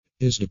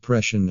Is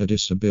depression a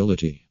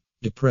disability?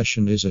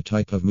 Depression is a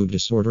type of mood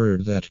disorder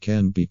that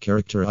can be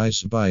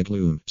characterized by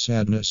gloom,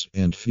 sadness,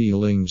 and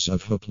feelings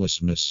of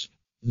hopelessness.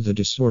 The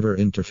disorder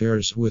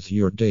interferes with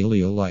your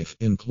daily life,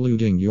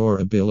 including your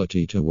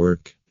ability to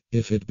work.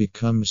 If it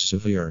becomes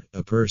severe,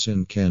 a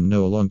person can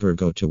no longer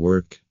go to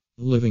work.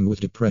 Living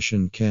with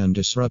depression can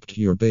disrupt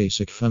your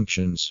basic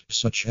functions,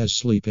 such as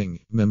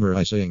sleeping,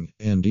 memorizing,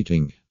 and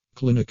eating.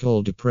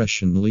 Clinical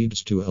depression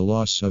leads to a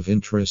loss of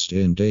interest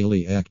in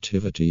daily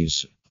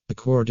activities.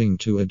 According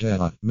to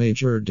ADA,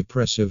 major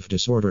depressive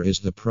disorder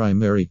is the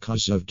primary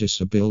cause of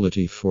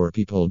disability for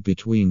people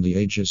between the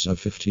ages of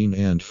 15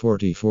 and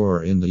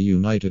 44 in the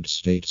United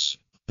States.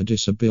 A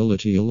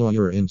disability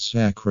lawyer in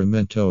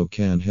Sacramento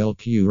can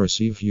help you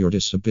receive your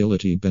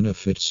disability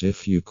benefits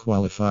if you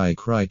qualify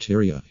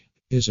criteria.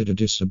 Is it a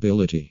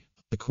disability?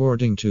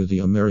 According to the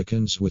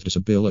Americans with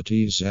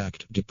Disabilities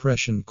Act,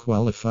 depression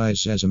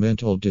qualifies as a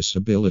mental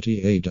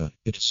disability ADA.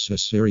 It's a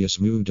serious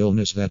mood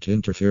illness that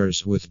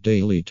interferes with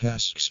daily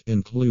tasks,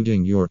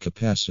 including your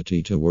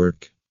capacity to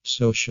work.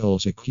 Social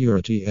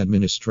Security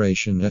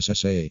Administration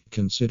 (SSA)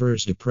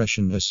 considers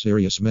depression a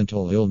serious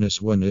mental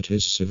illness when it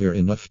is severe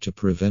enough to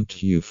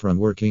prevent you from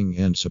working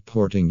and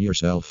supporting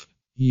yourself.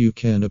 You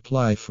can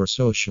apply for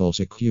Social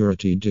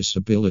Security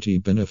disability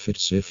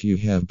benefits if you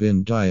have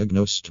been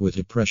diagnosed with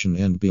depression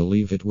and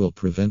believe it will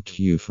prevent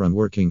you from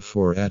working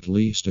for at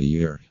least a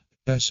year.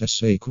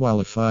 SSA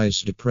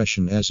qualifies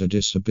depression as a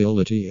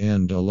disability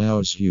and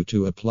allows you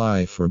to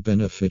apply for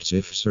benefits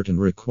if certain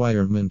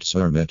requirements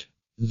are met.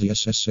 The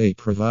SSA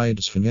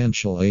provides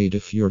financial aid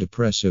if your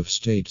depressive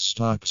state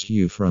stops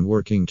you from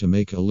working to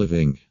make a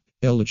living.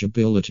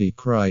 Eligibility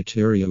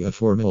criteria: a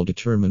formal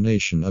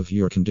determination of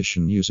your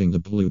condition using the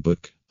Blue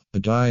Book, a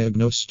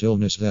diagnosed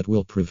illness that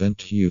will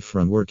prevent you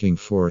from working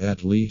for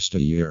at least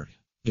a year.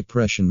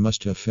 Depression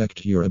must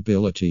affect your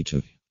ability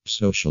to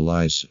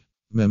socialize,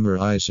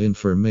 memorize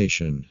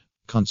information,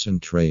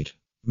 concentrate,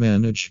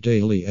 manage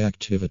daily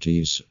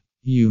activities.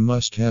 You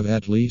must have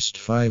at least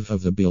 5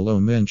 of the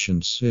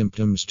below-mentioned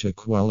symptoms to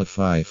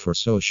qualify for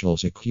Social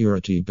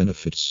Security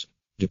benefits.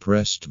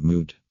 Depressed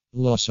mood,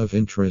 loss of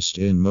interest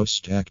in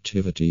most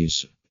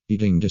activities,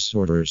 eating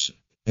disorders,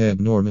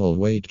 abnormal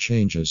weight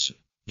changes,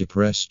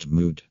 depressed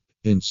mood,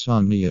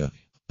 insomnia,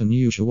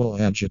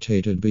 unusual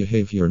agitated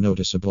behavior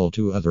noticeable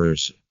to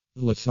others,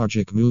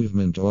 lethargic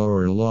movement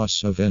or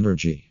loss of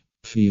energy,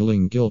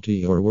 feeling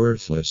guilty or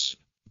worthless,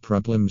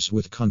 problems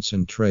with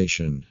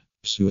concentration,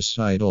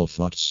 suicidal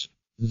thoughts.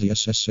 The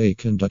SSA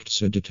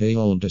conducts a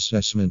detailed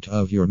assessment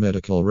of your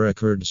medical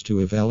records to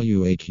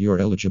evaluate your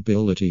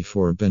eligibility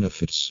for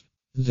benefits.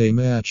 They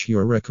match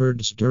your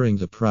records during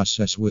the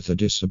process with a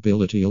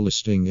disability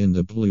listing in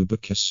the Blue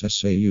Book.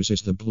 SSA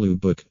uses the Blue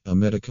Book, a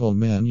medical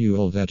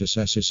manual that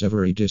assesses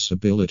every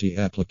disability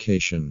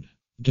application.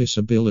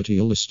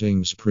 Disability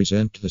listings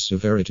present the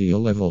severity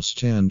level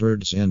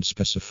standards and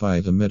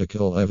specify the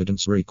medical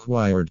evidence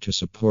required to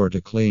support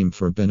a claim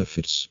for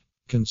benefits.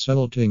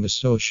 Consulting a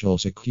Social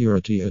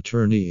Security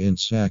attorney in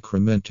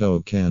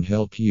Sacramento can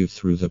help you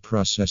through the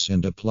process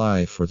and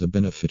apply for the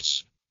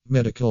benefits.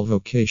 Medical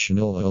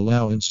vocational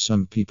allowance: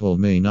 some people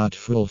may not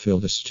fulfill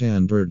the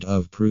standard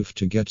of proof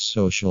to get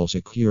Social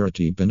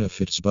Security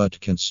benefits but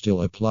can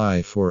still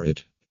apply for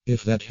it.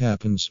 If that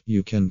happens,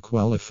 you can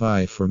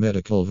qualify for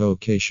medical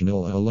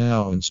vocational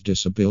allowance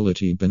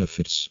disability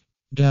benefits.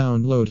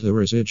 Download the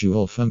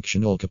Residual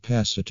Functional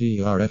Capacity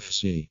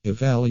 (RFC)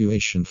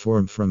 evaluation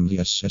form from the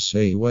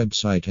SSA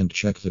website and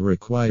check the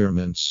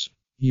requirements.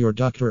 Your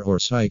doctor or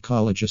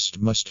psychologist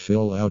must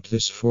fill out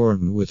this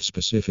form with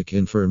specific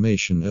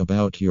information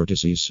about your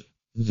disease.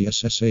 The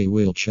SSA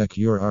will check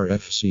your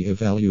RFC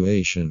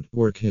evaluation,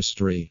 work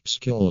history,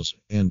 skills,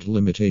 and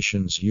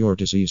limitations your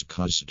disease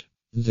caused.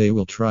 They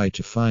will try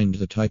to find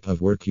the type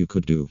of work you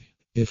could do.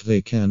 If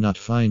they cannot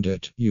find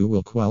it, you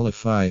will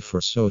qualify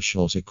for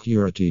Social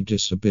Security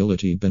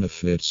disability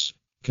benefits.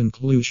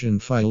 Conclusion: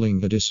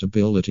 filing a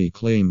disability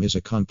claim is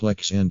a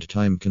complex and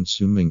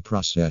time-consuming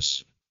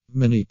process.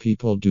 Many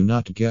people do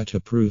not get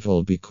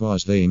approval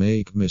because they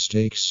make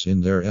mistakes in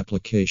their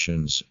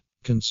applications.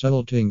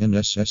 Consulting an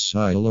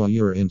SSI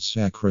lawyer in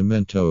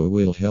Sacramento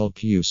will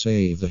help you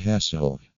save the hassle.